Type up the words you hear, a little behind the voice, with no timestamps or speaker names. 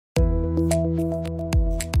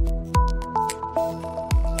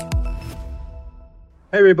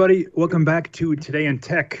Hey everybody, welcome back to Today in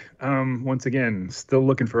Tech. Once again, still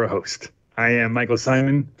looking for a host. I am Michael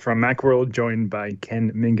Simon from Macworld, joined by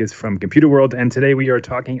Ken Mingus from Computer World, and today we are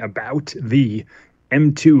talking about the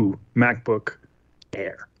M2 MacBook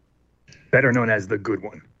Air, better known as the good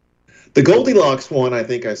one. The Goldilocks one, I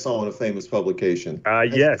think I saw in a famous publication.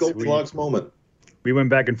 That's the Yes, we Goldilocks moment. we went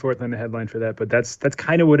back and forth on the headline for that, but that's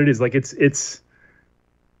kind of what it is. Like it's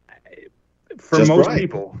for Just most right.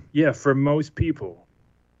 people, yeah, for most people,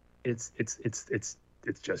 it's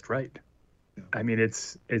just right. I mean,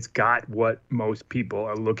 it's got what most people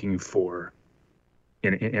are looking for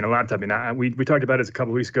in a laptop. And we talked about this a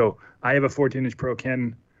couple of weeks ago. I have a 14-inch Pro.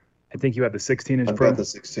 Ken, I think you have the 16-inch I've Pro. got the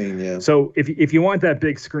 16, yeah. So if you want that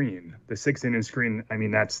big screen, the 16-inch screen, I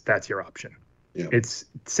mean that's your option. Yeah. It's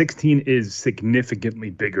 16 is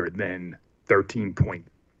significantly bigger than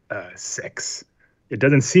 13.6. It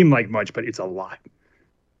doesn't seem like much, but it's a lot.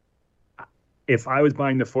 If I was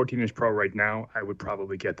buying the 14-inch Pro right now, I would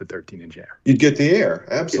probably get the 13-inch Air. You'd get the Air,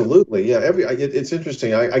 absolutely. Yeah, it's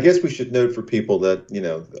interesting. I guess we should note for people that,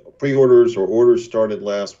 pre-orders or orders started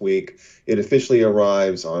last week. It officially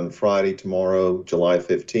arrives on Friday, tomorrow, July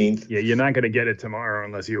 15th. Yeah, you're not going to get it tomorrow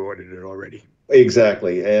unless you ordered it already.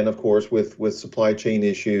 Exactly. And of course, with supply chain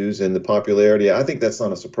issues and the popularity, I think that's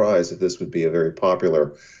not a surprise that this would be a very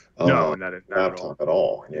popular No, not at all. laptop at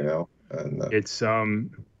all, And It's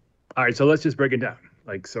all right, so let's just break it down.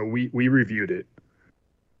 Like, so we reviewed it.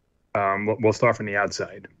 We'll start from the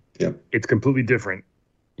outside. Yeah. It's completely different,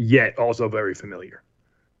 yet also very familiar.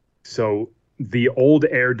 So the old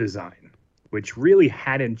Air design, which really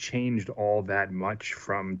hadn't changed all that much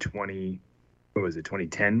from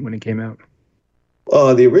 2010 when it came out?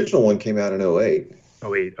 The original one came out in '08.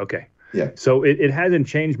 Oh, eight. Okay. Yeah. So it hasn't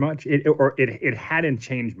changed much. It hadn't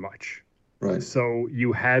changed much. Right. So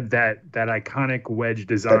you had that iconic wedge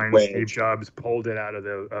design. wedge. Steve Jobs pulled it out of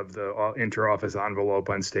the inter-office envelope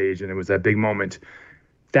on stage, and it was that big moment.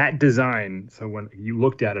 That design. So when you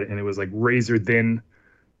looked at it, and it was like razor thin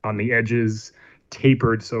on the edges,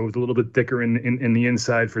 tapered, so it was a little bit thicker in the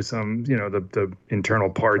inside for some, the internal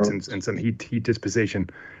parts and some heat dissipation.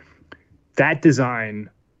 That design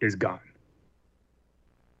is gone.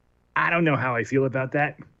 I don't know how I feel about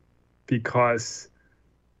that, because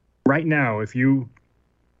right now, if you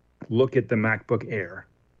look at the MacBook Air,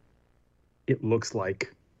 it looks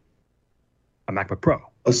like a MacBook Pro.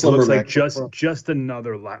 A slimmer It looks like MacBook Pro. just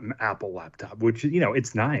another Apple laptop, which,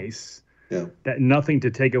 it's nice. Yeah. That nothing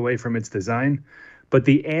to take away from its design, but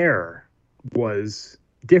the Air was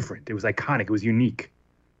different. It was iconic. It was unique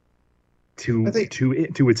to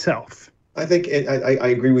itself. I think I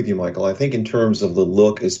agree with you, Michael. I think in terms of the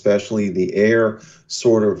look, especially, the Air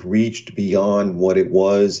sort of reached beyond what it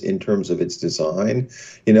was in terms of its design.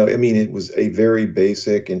 It was a very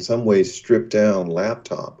basic, in some ways stripped down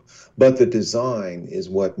laptop, but the design is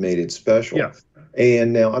what made it special. Yeah.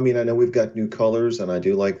 And now, I know we've got new colors, and I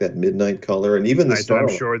do like that midnight color, and even the I'm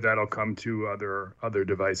Starlight. sure that'll come to other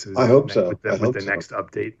devices. I hope so. With the next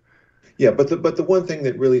update. Yeah, but the one thing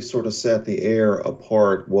that really sort of set the Air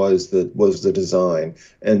apart was the design,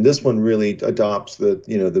 and this one really adopts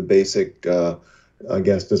the basic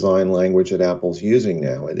design language that Apple's using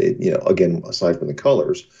now. And again, aside from the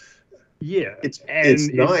colors, yeah, it's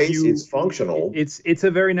nice, it's functional. It's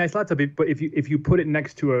a very nice laptop. But if you put it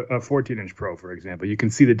next to a 14-inch Pro, for example, you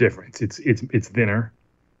can see the difference. It's thinner,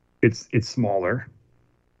 it's smaller,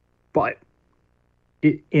 but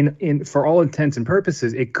in for all intents and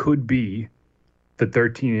purposes, it could be the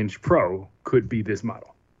 13-inch Pro could be this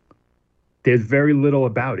model. There's very little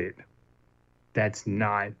about it that's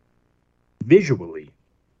not visually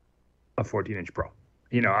a 14-inch Pro.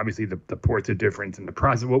 Obviously the ports are different and the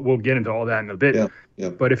process. We'll get into all that in a bit. Yeah, yeah.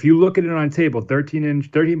 But if you look at it on a table,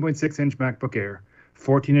 13.6-inch MacBook Air,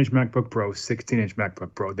 14-inch MacBook Pro, 16-inch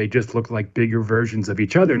MacBook Pro, they just look like bigger versions of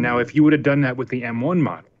each other. Now, if you would have done that with the M1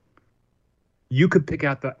 model, you could pick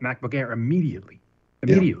out the MacBook Air immediately.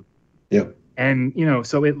 Yeah. And,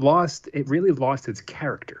 so it really lost its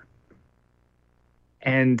character.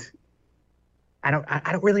 And I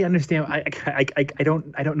don't really understand. I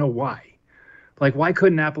don't know why. Like, why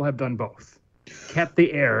couldn't Apple have done both? Kept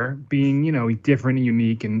the Air being, different and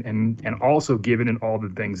unique and also given it all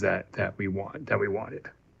the things that we wanted.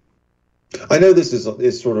 I know this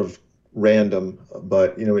is sort of random,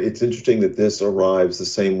 but it's interesting that this arrives the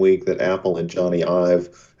same week that Apple and Johnny Ive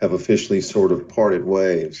have officially sort of parted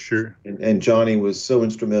ways. Sure. And Johnny was so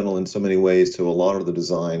instrumental in so many ways to a lot of the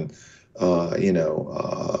design,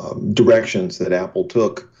 directions that Apple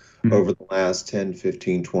took over the last 10,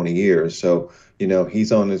 15, 20 years. So,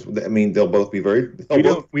 he's on his, they'll both be very,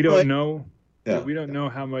 we don't know. Yeah. We don't know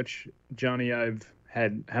how much Johnny Ive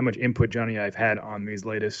input Johnny Ive had on these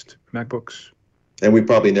latest MacBooks. And we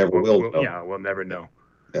probably never will. Yeah, we'll never know.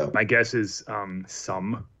 Yeah. My guess is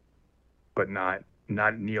some, but not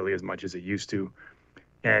nearly as much as it used to.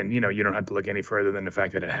 And, you don't have to look any further than the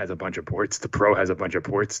fact that it has a bunch of ports. The Pro has a bunch of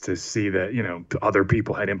ports to see that, other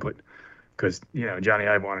people had input. Because, Johnny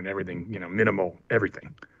Ive wanted everything, minimal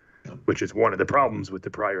everything, which is one of the problems with the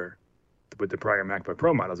prior MacBook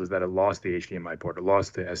Pro models, is that it lost the HDMI port, it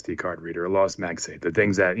lost the SD card reader, it lost MagSafe, the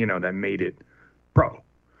things that, that made it Pro.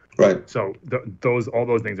 Right. So all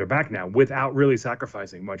those things are back now without really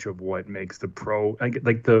sacrificing much of what makes the Pro,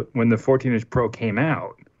 when the 14-inch Pro came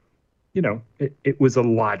out, it was a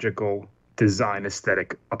logical design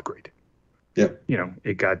aesthetic upgrade. Yep.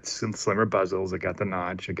 It got some slimmer bezels, it got the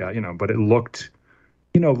notch, it got, but it looked,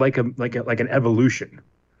 like an evolution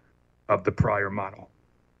of the prior model.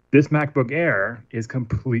 This MacBook Air is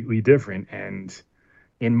completely different and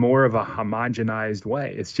in more of a homogenized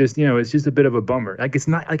way. It's just, it's just a bit of a bummer. Like, it's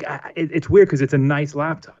not like it's weird because it's a nice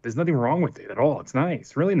laptop. There's nothing wrong with it at all. It's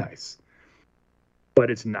nice, really nice,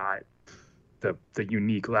 but it's not the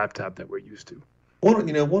unique laptop that we're used to. One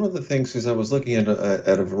of the things is I was looking at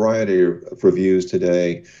a variety of reviews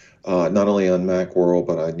today, not only on Macworld,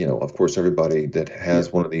 but of course, everybody that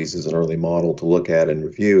has one of these as an early model to look at and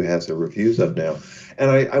review has their reviews up now.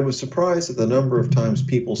 And I was surprised at the number of times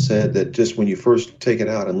people said that just when you first take it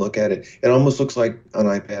out and look at it, it almost looks like an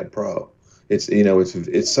iPad Pro. It's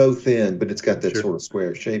it's so thin, but it's got that sort of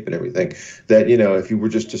square shape and everything that if you were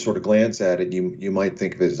just to sort of glance at it, you might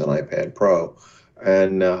think of it as an iPad Pro.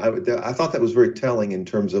 And I thought that was very telling in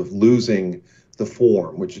terms of losing the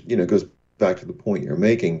form, which goes back to the point you're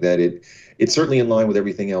making, that it's certainly in line with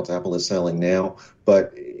everything else Apple is selling now.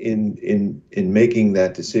 But in making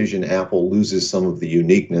that decision, Apple loses some of the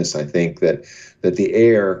uniqueness, I think, that the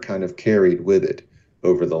Air kind of carried with it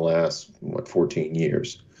over the last 14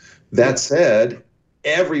 years. That said,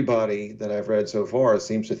 everybody that I've read so far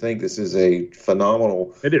seems to think this is a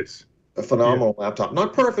phenomenal. It is a phenomenal laptop.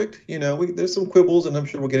 Not perfect, there's some quibbles, and I'm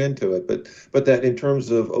sure we'll get into it. But that in terms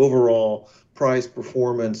of overall price,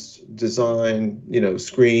 performance, design,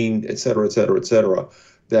 screen, et cetera,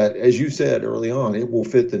 that, as you said early on, it will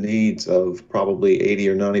fit the needs of probably 80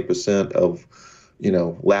 or 90% of,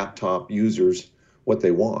 laptop users, what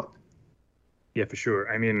they want. Yeah, for sure.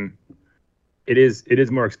 I mean, it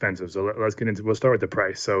is more expensive. So let's get into. We'll start with the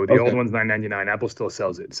price. So the old one's $999. Apple still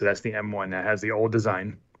sells it. So that's the M1 that has the old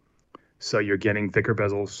design. So you're getting thicker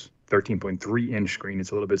bezels, 13.3-inch screen.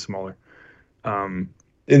 It's a little bit smaller. In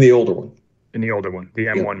the older one. In the older one, the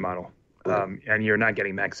M1 model. Right. And you're not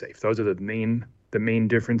getting MagSafe. Those are the main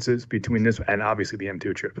differences between this and obviously the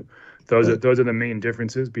M2 chip. Those are the main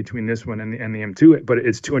differences between this one and the M2. But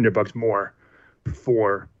it's $200 more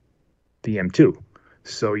for the M2.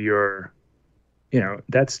 So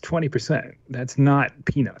that's 20%. That's not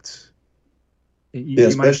peanuts.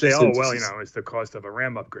 You might say, oh, well, it's the cost of a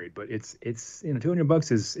RAM upgrade, but it's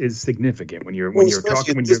 $200 is significant when you're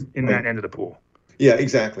in that end of the pool. Yeah,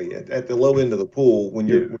 exactly. At the low end of the pool, when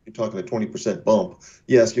you're talking a 20% bump,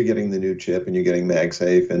 yes, you're getting the new chip and you're getting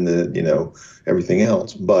MagSafe and the everything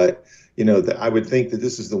else. But I would think that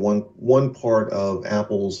this is the one part of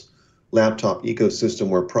Apple's laptop ecosystem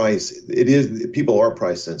where people are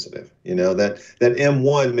price sensitive. That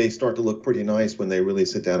M1 may start to look pretty nice when they really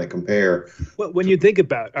sit down and compare. Well, when you think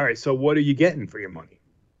about, all right, so what are you getting for your money?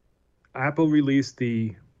 Apple released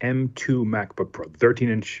the M2 MacBook Pro,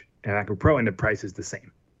 13-inch MacBook Pro, and the price is the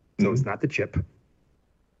same. So It's not the chip.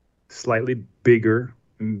 Slightly bigger,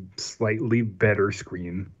 slightly better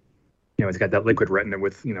screen. It's got that liquid retina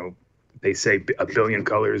with, they say a billion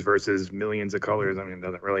colors versus millions of colors. I mean, it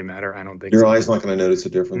doesn't really matter. I don't think your eye's not going to notice a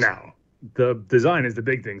difference. No. The design is the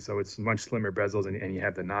big thing. So it's much slimmer bezels, and you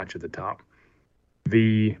have the notch at the top.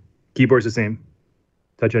 The keyboard's the same.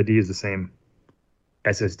 Touch ID is the same.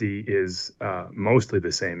 SSD is mostly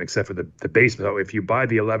the same, except for the base. So if you buy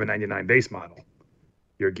the $1199 base model,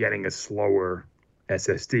 you're getting a slower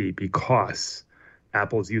SSD because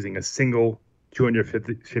Apple's using a single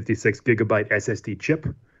 256 gigabyte SSD chip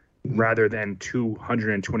rather than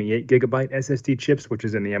 228 gigabyte SSD chips, which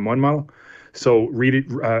is in the M1 model. So read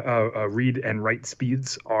and write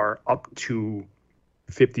speeds are up to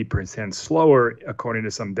 50% slower, according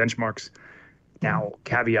to some benchmarks. Now,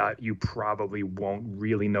 caveat, you probably won't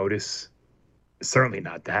really notice, certainly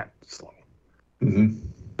not that slow.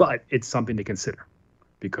 But it's something to consider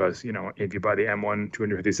because, if you buy the M1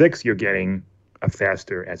 256, you're getting a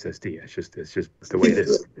faster SSD. It's the way it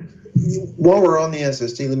is. While we're on the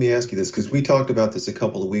SSD, let me ask you this, because we talked about this a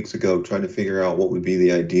couple of weeks ago, trying to figure out what would be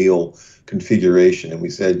the ideal configuration. And we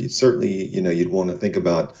said certainly, you'd want to think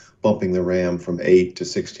about bumping the RAM from 8 to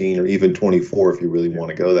 16 or even 24 if you really want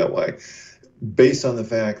to go that way. Based on the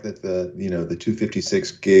fact that the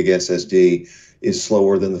 256 gig SSD is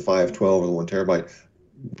slower than the 512 or the 1 terabyte,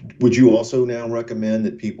 would you also now recommend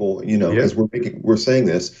that people, as we're saying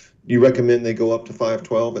this, you recommend they go up to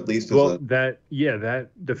 512 at least? Well, the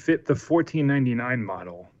 1499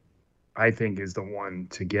 model, I think, is the one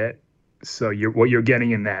to get. So what you're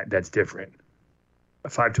getting in that's different.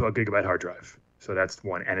 A 512 gigabyte hard drive. So that's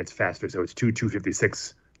one, and it's faster. So it's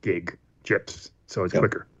 256 gig chips. So it's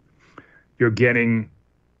quicker. You're getting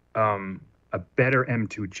a better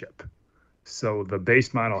M2 chip. So the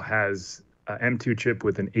base model has an M2 chip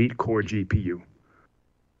with an 8-core GPU.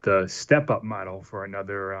 The step-up model for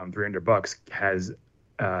another $300 has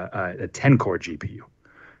a 10-core GPU.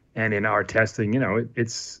 And in our testing,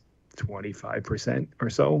 it's 25% or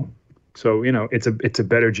so. So, it's a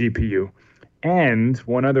better GPU. And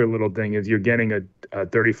one other little thing is you're getting a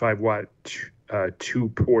 35-watt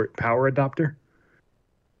 2-port power adapter,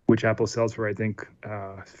 which Apple sells for, I think,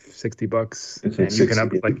 $60. And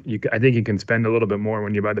you can I think you can spend a little bit more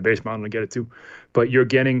when you buy the base model and get it too. But you're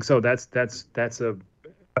getting, so that's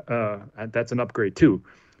an upgrade too.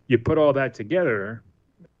 You put all that together,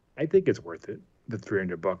 I think it's worth it. The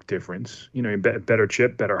 $300 difference, better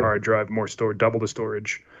chip, better hard drive, more storage, double the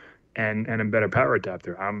storage, and a better power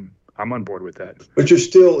adapter. I'm on board with that. But you're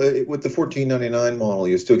still with the 1499 model,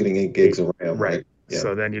 you're still getting 8 gigs of RAM, right? Yeah.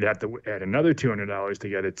 So then you'd have to add another $200 to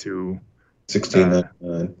get it to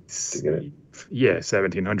 1699 to get it. Yeah,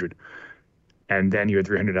 1700. And then you're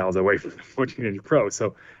 $300 away from the 14-inch Pro.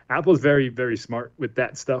 So Apple's very, very smart with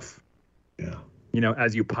that stuff. Yeah.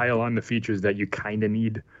 As you pile on the features that you kind of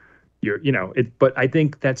need, but I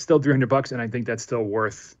think that's still $300, and I think that's still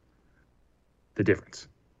worth the difference.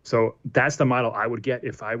 So that's the model I would get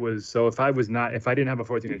if I didn't have a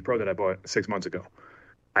 14-inch Pro that I bought 6 months ago,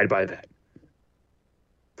 I'd buy that.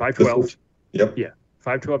 512. Yep. Yeah.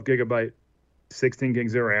 512 gigabyte, 16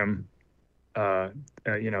 gigs of RAM.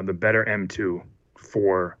 The better M2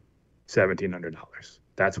 for $1,700.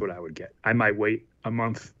 That's what I would get. I might wait a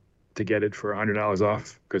month to get it for $100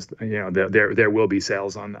 off because there will be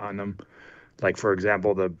sales on them. Like, for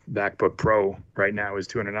example, the MacBook Pro right now is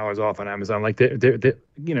 $200 off on Amazon. Like,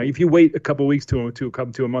 if you wait a couple weeks to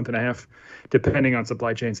a month and a half, depending on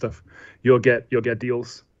supply chain stuff, you'll get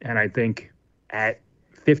deals. And I think at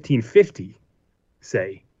 $1,550,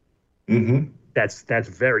 say, that's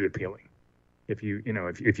very appealing. If you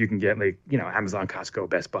can get Amazon, Costco,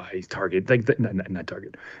 Best Buy, Target, not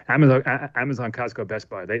Target, Amazon, Costco, Best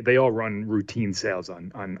Buy, they all run routine sales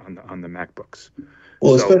on the MacBooks.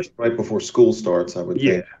 Well, especially right before school starts, I would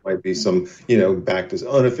think there might be some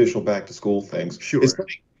unofficial back to school things. Sure.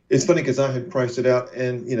 It's funny because I had priced it out,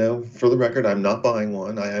 and for the record, I'm not buying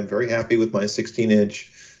one. I am very happy with my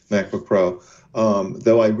 16-inch MacBook Pro,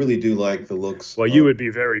 though I really do like the looks. Well, you would be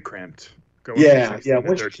very cramped. Yeah.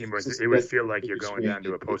 13 it would feel like you're going down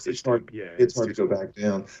to a postage stamp. Yeah, it's hard to go back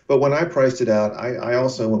down. But when I priced it out, I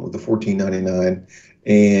also went with the 1499,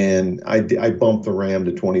 and I bumped the RAM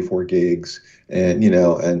to 24 gigs, and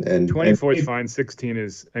 24 is fine. 16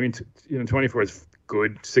 is, 24 is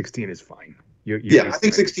good. 16 is fine. I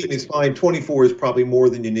think 16 is fine. 24 is probably more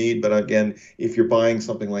than you need. But again, if you're buying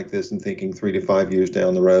something like this and thinking 3 to 5 years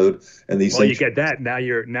down the road, and these things, you get that now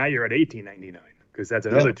you're at $1,899. Because that's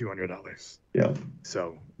another $200. Yeah.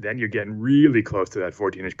 So then you're getting really close to that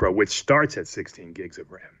 14-inch Pro, which starts at 16 gigs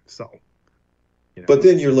of RAM. So. But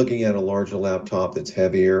then you're looking at a larger laptop that's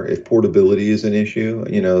heavier. If portability is an issue,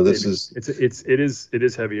 it is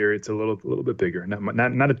heavier. It's a little bit bigger,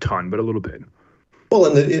 not a ton, but a little bit. Well,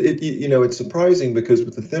 and it's surprising because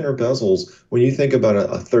with the thinner bezels, when you think about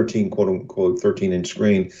a 13 quote unquote 13-inch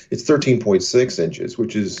screen, it's 13.6 inches,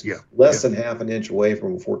 which is less than half an inch away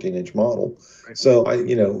from a 14-inch model. Right. So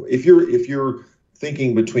if you're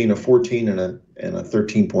thinking between a 14 and a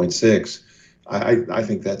 13.6, I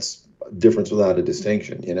think that's a difference without a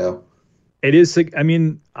distinction. It is.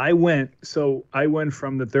 I went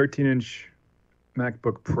from the 13-inch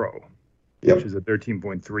MacBook Pro, which is a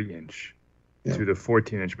 13.3 inch. To the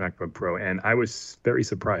 14-inch MacBook Pro, and I was very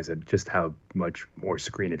surprised at just how much more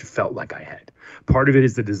screen it felt like I had. Part of it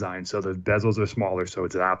is the design, so the bezels are smaller, so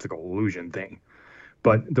it's an optical illusion thing.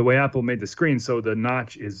 But the way Apple made the screen, so the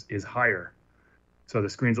notch is higher, so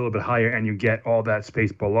the screen's a little bit higher, and you get all that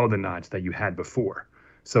space below the notch that you had before.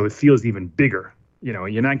 So it feels even bigger.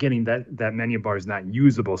 You're not getting that menu bar is not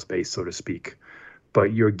usable space, so to speak.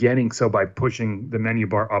 But you're getting, so by pushing the menu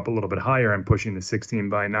bar up a little bit higher and pushing the 16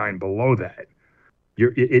 by 9 below that,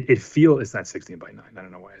 it's not 16 by 9. I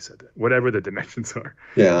don't know why I said that. Whatever the dimensions are,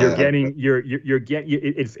 Yeah. you're getting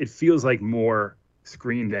it feels like more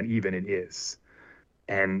screen than even it is.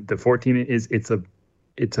 And the 14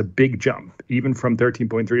 it's a big jump, even from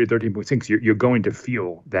 13.3 to 13.6. You're going to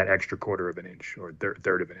feel that extra quarter of an inch or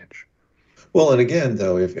third of an inch. Well, and again,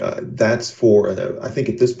 though, if that's for, I think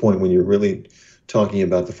at this point, when you're really talking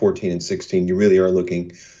about the 14 and 16, you really are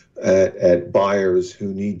looking at buyers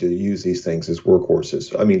who need to use these things as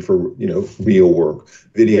workhorses. I mean, for real work,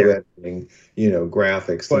 video editing,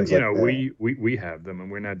 graphics, but, things like that. We have them,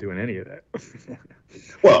 and we're not doing any of that.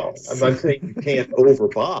 Well, I'm not saying you can't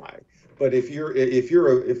overbuy, but if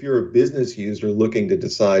you're a business user looking to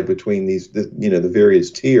decide between the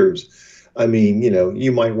various tiers, I mean,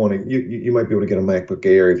 you might want to you might be able to get a MacBook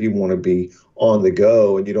Air if you want to be on the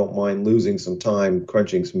go and you don't mind losing some time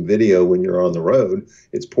crunching some video when you're on the road.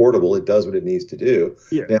 It's portable. It does what it needs to do.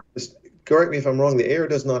 Yeah. Now, just correct me if I'm wrong. The Air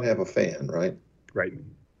does not have a fan, right? Right.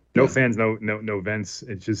 No fans, no vents.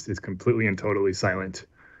 It's completely and totally silent.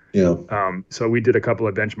 Yeah. So we did a couple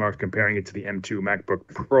of benchmarks comparing it to the M2 MacBook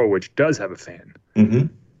Pro, which does have a fan. Mm-hmm.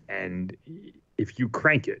 And if you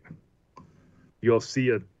crank it, you'll see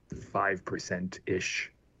a 5%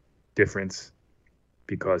 ish difference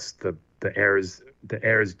because the Air's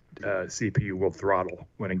CPU will throttle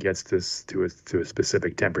when it gets to a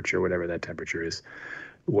specific temperature, whatever that temperature is.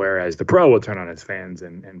 Whereas the Pro will turn on its fans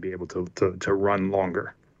and be able to run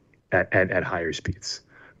longer at higher speeds.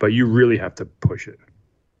 But you really have to push it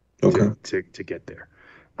to get there.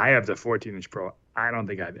 I have the 14-inch Pro. I don't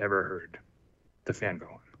think I've ever heard the fan go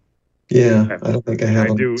on. Yeah, I don't think I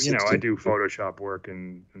have. I do Photoshop work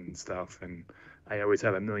and stuff, and I always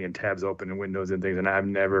have a million tabs open in Windows and things, and I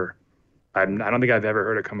don't think I've ever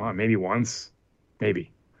heard it come on. Maybe once,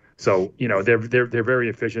 maybe. So they're very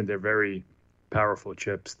efficient. They're very powerful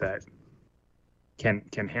chips that can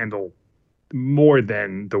handle more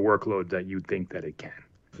than the workload that you think that it can.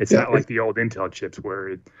 It's not like the old Intel chips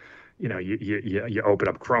where you open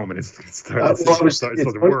up Chrome and it starts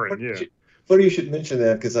whirring. Yeah. Funny you should mention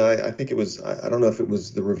that because I think it was, I don't know if it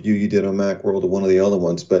was the review you did on Macworld or one of the other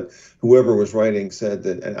ones, but whoever was writing said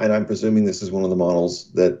that, and I'm presuming this is one of the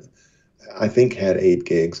models that I think had 8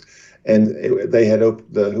 gigs. And they had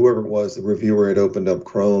whoever it was, the reviewer had opened up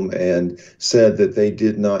Chrome and said that they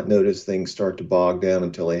did not notice things start to bog down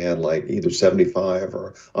until they had like either 75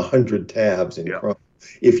 or 100 tabs in Chrome.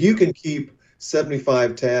 If you can keep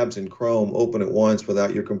 75 tabs in Chrome open at once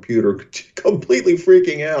without your computer completely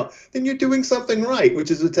freaking out, then you're doing something right,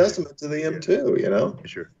 which is a testament to the M2,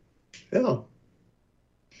 Sure. Yeah.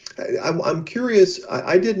 I'm curious.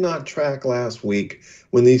 I did not track last week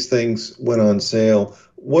when these things went on sale.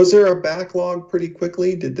 Was there a backlog pretty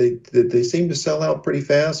quickly? Did they seem to sell out pretty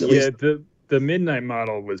fast? The midnight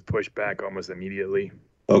model was pushed back almost immediately.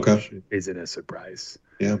 Okay. Which isn't a surprise.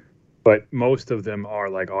 Yeah. But most of them are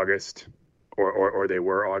like August, or they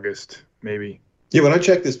were August, maybe. Yeah, when I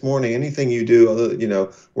checked this morning, anything you do,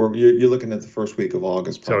 you're looking at the first week of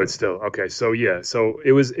August. Probably. So it's still okay. So yeah, so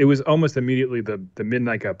it was almost immediately the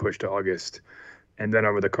midnight got pushed to August, and then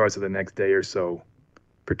over the course of the next day or so,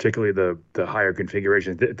 particularly the higher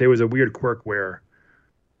configurations, there was a weird quirk where,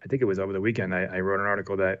 I think it was over the weekend, I wrote an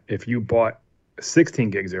article that if you bought 16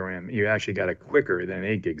 gigs of RAM, you actually got it quicker than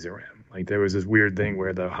 8 gigs of RAM. Like there was this weird thing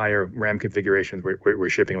where the higher RAM configurations were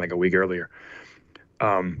shipping like a week earlier.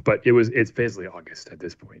 But it's basically August at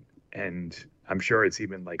this point. And I'm sure it's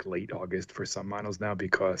even like late August for some models now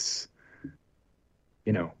because,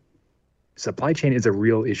 supply chain is a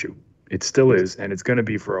real issue. It still is, and it's going to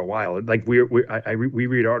be for a while. Like we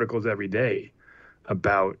read articles every day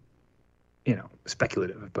about,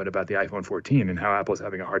 speculative, but about the iPhone 14 and how Apple's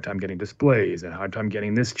having a hard time getting displays and a hard time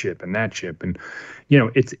getting this chip and that chip. And,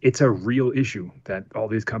 it's a real issue that all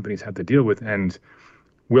these companies have to deal with. And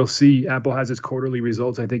we'll see. Apple has its quarterly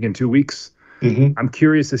results, I think, in 2 weeks. Mm-hmm. I'm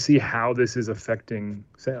curious to see how this is affecting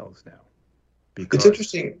sales now. It's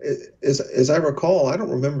interesting. As I recall, I don't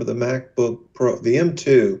remember the MacBook Pro, the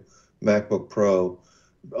M2 MacBook Pro,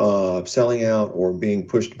 selling out or being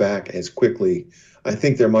pushed back as quickly. I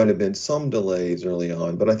think there might have been some delays early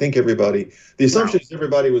on, but I think the assumption is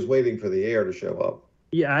everybody was waiting for the Air to show up.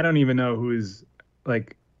 Yeah, I don't even know who's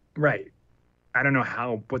right. I don't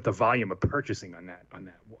know what the volume of purchasing on that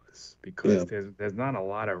was because there's not a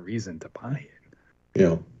lot of reason to buy it.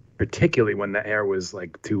 Yeah. Particularly when the Air was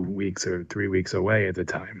like 2 weeks or 3 weeks away at the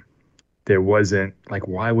time. There wasn't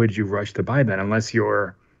why would you rush to buy that unless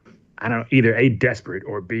you're, I don't know, either A, desperate,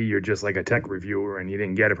 or B, you're just like a tech reviewer and you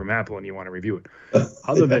didn't get it from Apple and you want to review it.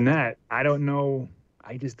 Other than that, I don't know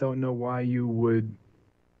I just don't know why you would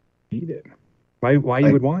need it. Why you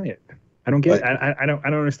I, would want it? I don't get it. I, I don't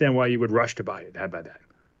understand why you would rush to buy it. How about that?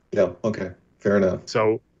 yeah, okay, fair enough.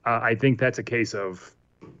 So I think that's a case of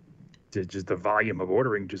just the volume of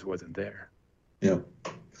ordering just wasn't there. Yeah.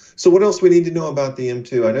 So what else we need to know about the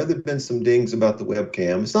M2? I know there've been some dings about the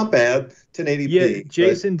webcam. It's not bad, Yeah, 1080p, but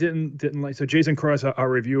Jason didn't like. So Jason Cross, our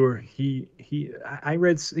reviewer, I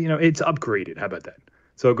read, it's upgraded. How about that?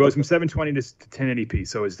 So it goes from okay. 720 to 1080p.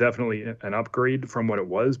 So it's definitely an upgrade from what it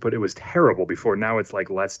was, but it was terrible before. Now it's like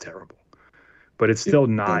less terrible, but it's still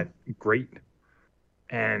Yeah. not great.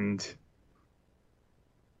 And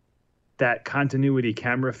that continuity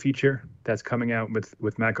camera feature that's coming out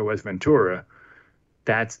with macOS Ventura,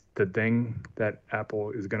 that's the thing that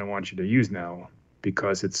Apple is going to want you to use now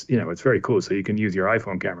because it's very cool. So you can use your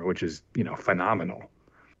iPhone camera, which is phenomenal.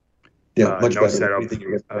 Yeah, much No better than setup, anything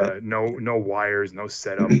you're gonna get. no wires, no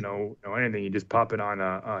setup, no anything. You just pop it on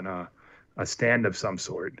a stand of some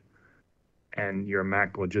sort, and your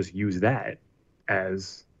Mac will just use that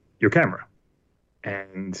as your camera.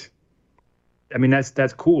 And I mean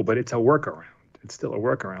that's cool, but it's a workaround. It's still a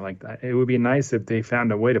workaround like that. It would be nice if they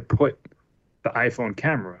found a way to put the iPhone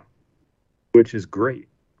camera, which is great,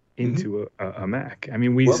 Mhm. into a Mac. I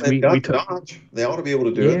mean, we Well, they've we got the took notch. They ought to be able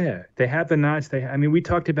to do it. yeah, they have the notch. I mean, we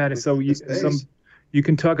talked about it. They've So got the space. you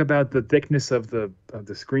can talk about the thickness of the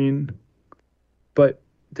screen, but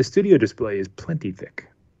the studio display is plenty thick,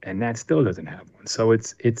 and that still doesn't have one. So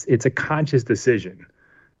it's a conscious decision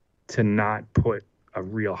to not put a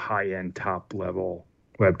real high end top level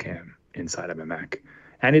webcam inside of a Mac,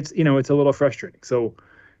 and it's a little frustrating. So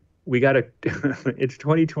we got it's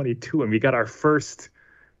 2022, and we got our first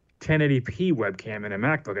 1080p webcam in a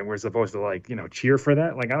MacBook, and we're supposed to cheer for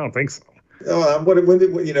that? Like, I don't think so. When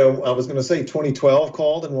did, I was going to say 2012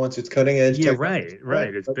 called and once it's cutting edge Yeah, technology, right?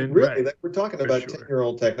 right. It's But been really, right we're talking for about sure.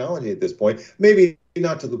 10-year-old technology at this point. Maybe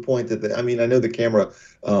not to the point that I mean, I know the camera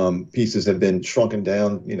pieces have been shrunken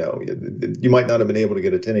down. You might not have been able to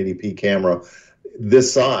get a 1080p camera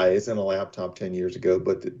this size in a laptop 10 years ago,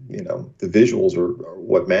 but the visuals are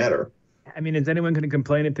what matter. I mean, is anyone going to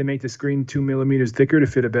complain if they make the screen 2 millimeters thicker to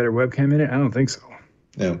fit a better webcam in it? I don't think so.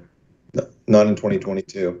 Yeah. No, not in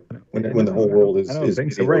 2022 when the whole world I is don't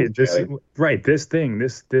think so. video chatting. This thing,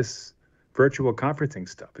 this virtual conferencing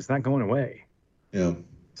stuff, it's not going away. Yeah.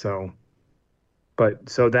 So, but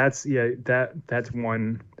so that's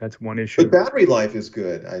one But issue. battery life is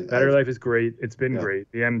good. Battery life is great. It's been Yeah.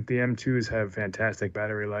 great. The M2s have fantastic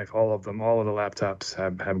battery life. All of them, all of the laptops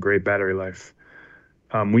have great battery life.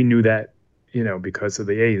 We knew that, because of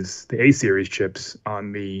the A series chips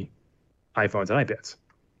on the iPhones and iPads.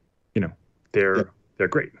 You know, Yeah. they're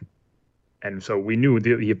great, and so we knew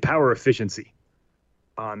the power efficiency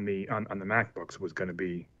on the MacBooks was going to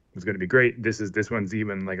be great. This one's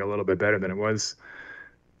even like a little bit better than it was.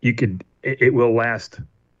 It will last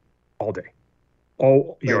all day,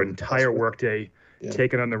 all your That's entire right. workday. Yeah.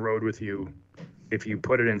 Take it on the road with you. If you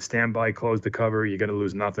put it in standby, close the cover, you're gonna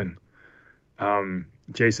lose nothing.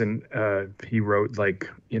 Jason, he wrote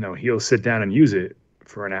he'll sit down and use it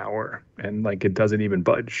for an hour and it doesn't even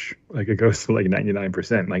budge. Like it goes to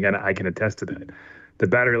 99%. Like I can attest to that. The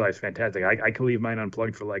battery life's fantastic. I can leave mine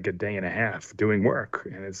unplugged for like a day and a half doing work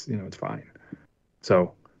and it's fine.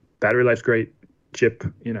 So battery life's great. Chip,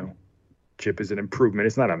 chip is an improvement.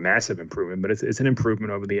 It's not a massive improvement, but it's an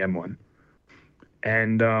improvement over the M1.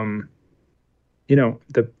 And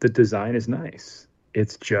the design is nice.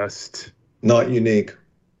 It's just Not unique.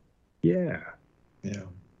 yeah. Yeah.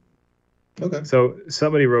 Okay. So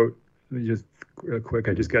somebody wrote, let me just real quick,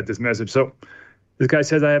 I just got this message. So this guy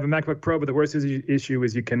says, I have a MacBook Pro, but the worst issue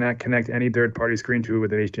is you cannot connect any third-party screen to it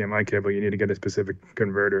with an HDMI cable. You need to get a specific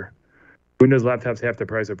converter. Windows laptops half the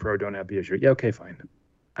price of Pro don't have the issue. Yeah, okay, fine.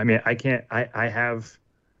 I mean, I have,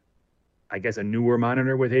 I guess, a newer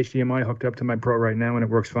monitor with HDMI hooked up to my Pro right now, and it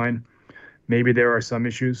works fine. Maybe there are some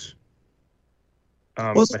issues.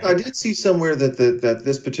 Well, But I did see somewhere that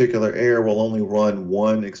this particular Air will only run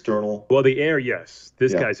one external. well, the Air, yes.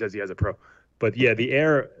 This Yeah. guy says he has a Pro, but yeah, the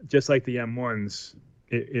Air, just like the M1s,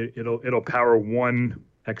 it'll power one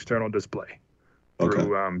external display Okay.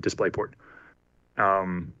 through DisplayPort.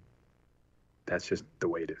 Um, that's just the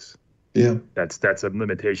way it is. Yeah. That's a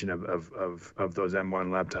limitation of those M1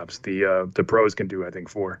 laptops. The Pros can do I think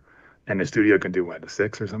 4, and the Studio can do what,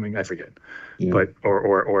 6 or something, I forget. Yeah. But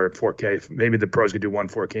or 4K. Maybe the Pros could do one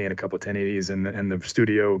 4K and a couple 1080s, and the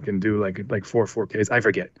Studio can do like 4 4Ks. I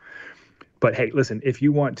forget. But hey, listen, if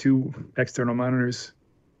you want 2 external monitors,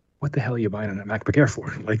 what the hell are you buying a MacBook Air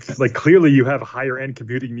for? Like clearly you have higher end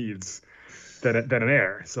computing needs than an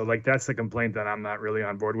Air. So that's the complaint that I'm not really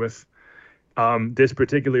on board with. This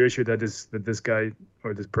particular issue that this guy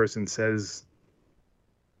or this person says,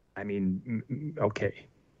 I mean, okay,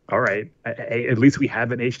 all right. At least we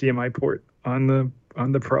have an HDMI port on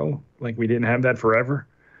the Pro. Like we didn't have that forever.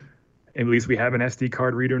 At least we have an SD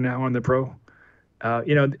card reader now on the Pro.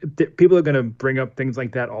 People are going to bring up things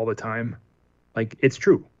like that all the time. Like it's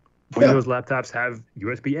true. Windows laptops have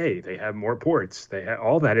USB-A. They have more ports. They have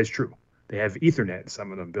all that is true. They have Ethernet,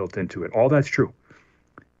 some of them built into it. All that's true.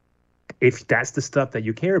 If that's the stuff that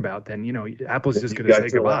you care about, then Apple's just going to say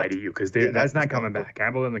goodbye to you because that's not coming back.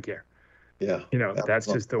 Apple doesn't care. Yeah, that's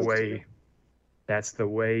just the way. That's the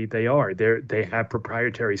way they are. They have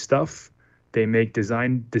proprietary stuff. They make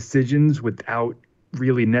design decisions without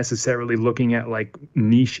really necessarily looking at like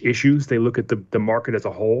niche issues. They look at the market as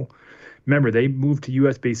a whole. Remember, they moved to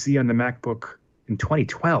USB-C on the MacBook in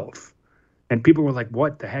 2012. And people were like,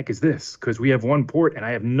 what the heck is this? Because we have one port and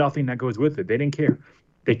I have nothing that goes with it. They didn't care.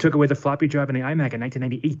 They took away the floppy drive in the iMac in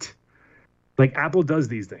 1998. Like Apple does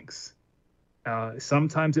these things.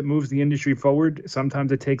 Sometimes it moves the industry forward.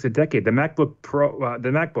 Sometimes it takes a decade. The MacBook Pro,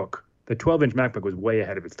 the 12-inch MacBook was way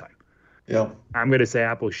ahead of its time. Yeah. I'm going to say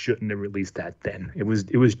Apple shouldn't have released that then. It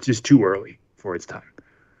was just too early for its time.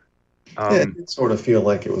 It did sort of feel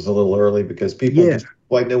like it was a little early because people just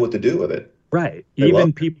quite know what to do with it. Right.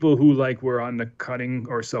 Even people who were on the cutting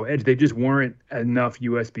or so edge, they just weren't enough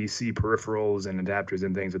USB-C peripherals and adapters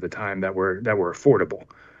and things at the time that were affordable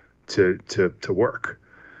to work.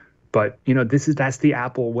 But that's the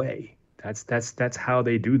Apple way. That's how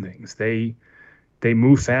they do things. They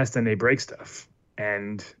move fast and they break stuff.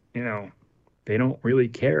 And they don't really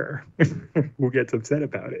care who gets upset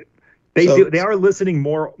about it. They are listening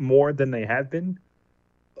more than they have been.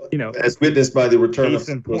 As witnessed by the return of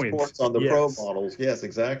ports on the Pro models. Yes,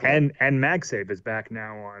 exactly. And MagSafe is back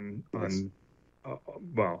now on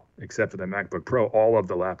well, except for the MacBook Pro, all of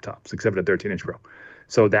the laptops except for the 13-inch Pro.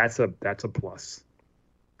 So that's a plus.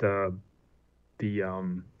 The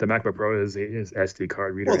MacBook Pro is SD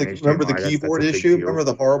card reader. Well, remember the keyboard issue? Remember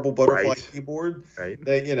the horrible butterfly keyboard? Right.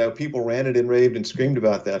 They, people ranted and raved and screamed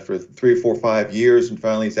about that for 3, 4, 5 years, and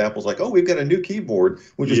finally Apple's like, oh, we've got a new keyboard,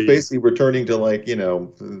 which is basically returning to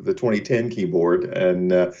the 2010 keyboard,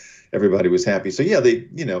 and everybody was happy. So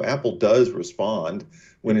Apple does respond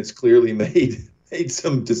when it's clearly made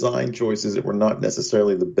some design choices that were not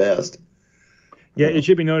necessarily the best. Yeah, it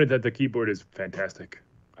should be noted that the keyboard is fantastic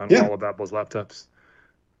on all of Apple's laptops.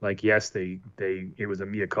 Like, yes, it was a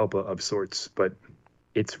mea culpa of sorts, but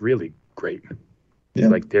it's really great. Yeah.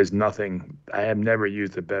 Like, there's nothing. I have never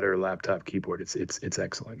used a better laptop keyboard. It's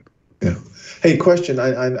excellent. Yeah. Hey, question.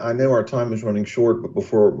 I know our time is running short, but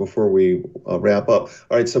before we wrap up,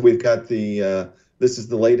 all right. So we've got this is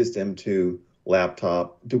the latest M2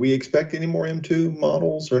 laptop. Do we expect any more M2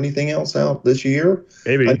 models or anything else out this year?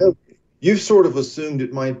 Maybe. I know you've sort of assumed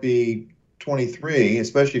it might be 23,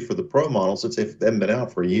 especially for the Pro model, since they haven't been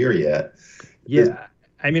out for a year yet. Yeah,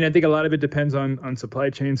 I mean, I think a lot of it depends on supply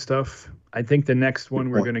chain stuff. I think the next one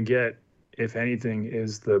we're going to get, if anything,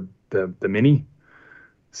 is the Mini.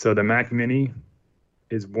 So the Mac Mini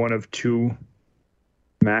is one of 2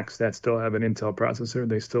 Macs that still have an Intel processor.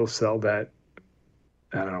 They still sell that.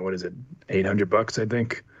 I don't know, what is it, $800, I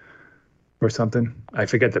think, or something. I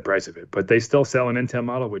forget the price of it, but they still sell an Intel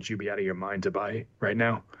model, which you'd be out of your mind to buy right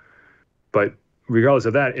now. But regardless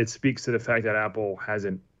of that, it speaks to the fact that Apple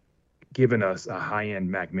hasn't given us a high-end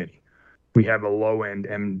Mac Mini. We have a low-end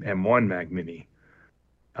M1 Mac Mini.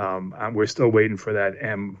 We're still waiting for that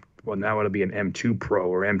now it'll be an M2 Pro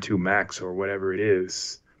or M2 Max or whatever it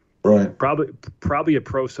is. Right. Probably a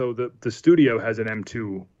Pro. So the Studio has an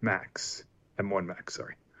M1 Max,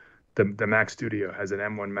 sorry. The Mac Studio has an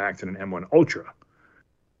M1 Max and an M1 Ultra.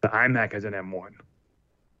 The iMac has an M1.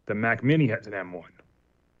 The Mac Mini has an M1.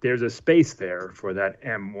 There's a space there for that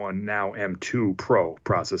M1, now M2 Pro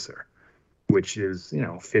processor, which is,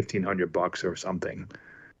 $1,500 or something,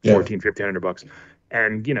 $1,500.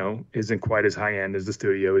 And, isn't quite as high end as the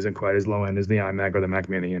Studio, isn't quite as low end as the iMac or the Mac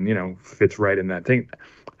Mini, and, fits right in that thing.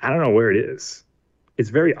 I don't know where it is. It's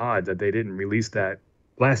very odd that they didn't release that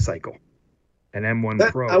last cycle, an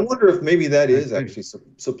M1 Pro. I wonder if maybe that is actually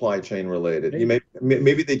supply chain related.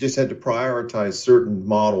 Maybe they just had to prioritize certain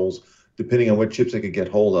models depending on what chips they could get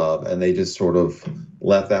hold of, and they just sort of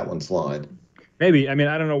let that one slide. Maybe. I mean,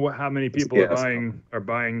 I don't know how many people are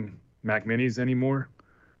buying Mac Minis anymore.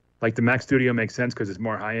 Like the Mac Studio makes sense because it's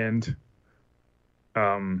more high end.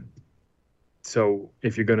 So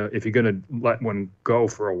if you're gonna let one go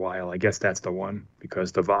for a while, I guess that's the one,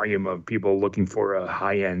 because the volume of people looking for a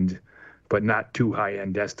high end but not too high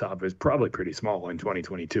end desktop is probably pretty small in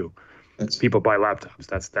 2022. People buy laptops.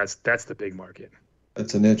 That's the big market.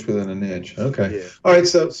 That's a niche within a niche. Okay. Yeah. All right.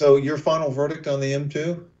 So your final verdict on the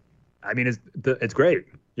M2? I mean, it's great.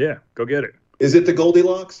 Yeah, go get it. Is it the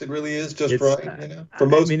Goldilocks? It really is just It's right, for I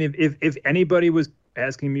most. mean, if anybody was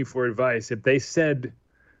asking me for advice, if they said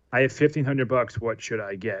I have $1,500, what should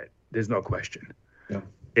I get? There's no question. Yeah.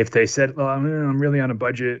 If they said, well, I'm really on a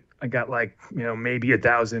budget, I got like, maybe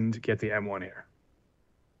 1,000, get the M1 Air.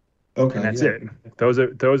 Okay. And that's Yeah.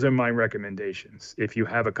 it. Those are my recommendations. If you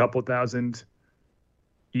have a couple thousand,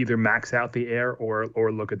 either max out the Air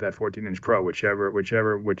or look at that 14-inch Pro,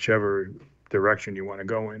 whichever direction you want to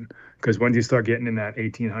go in. Because once you start getting in that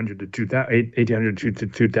 1,800 to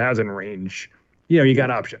 2,000 range, you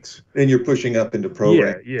got options. And you're pushing up into pro Yeah,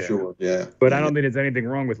 range. yeah. Sure. Yeah. But Yeah. I don't think there's anything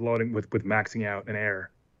wrong with loading with maxing out an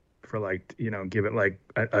Air for like, give it like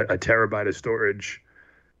a terabyte of storage,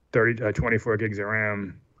 24 gigs of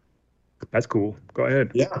RAM. That's cool. Go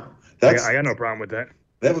ahead. Yeah. I got no problem with that.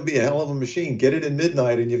 That would be a hell of a machine. Get it in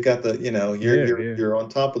midnight, and you've got you're on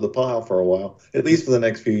top of the pile for a while, at least for the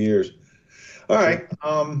next few years. All right,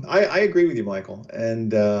 I agree with you, Michael,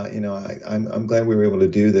 and I'm glad we were able to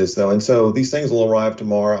do this though. And so these things will arrive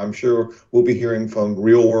tomorrow. I'm sure we'll be hearing from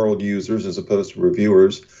real world users as opposed to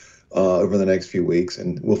reviewers over the next few weeks,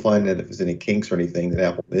 and we'll find out if there's any kinks or anything that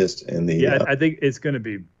Apple missed in the. Yeah, I think it's going to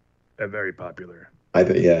be a very popular. I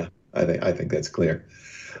think that's clear.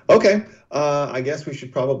 Okay, I guess we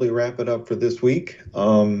should probably wrap it up for this week.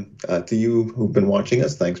 To you who've been watching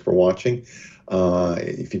us, thanks for watching.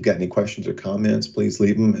 If you've got any questions or comments, please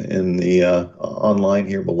leave them in the online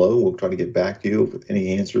here below. We'll try to get back to you with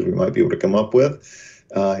any answers we might be able to come up with.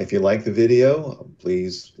 If you like the video,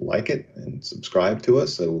 please like it and subscribe to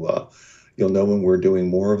us so you'll know when we're doing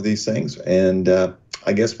more of these things. And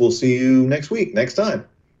I guess we'll see you next time.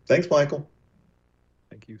 Thanks, Michael.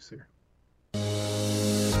 Thank you, sir.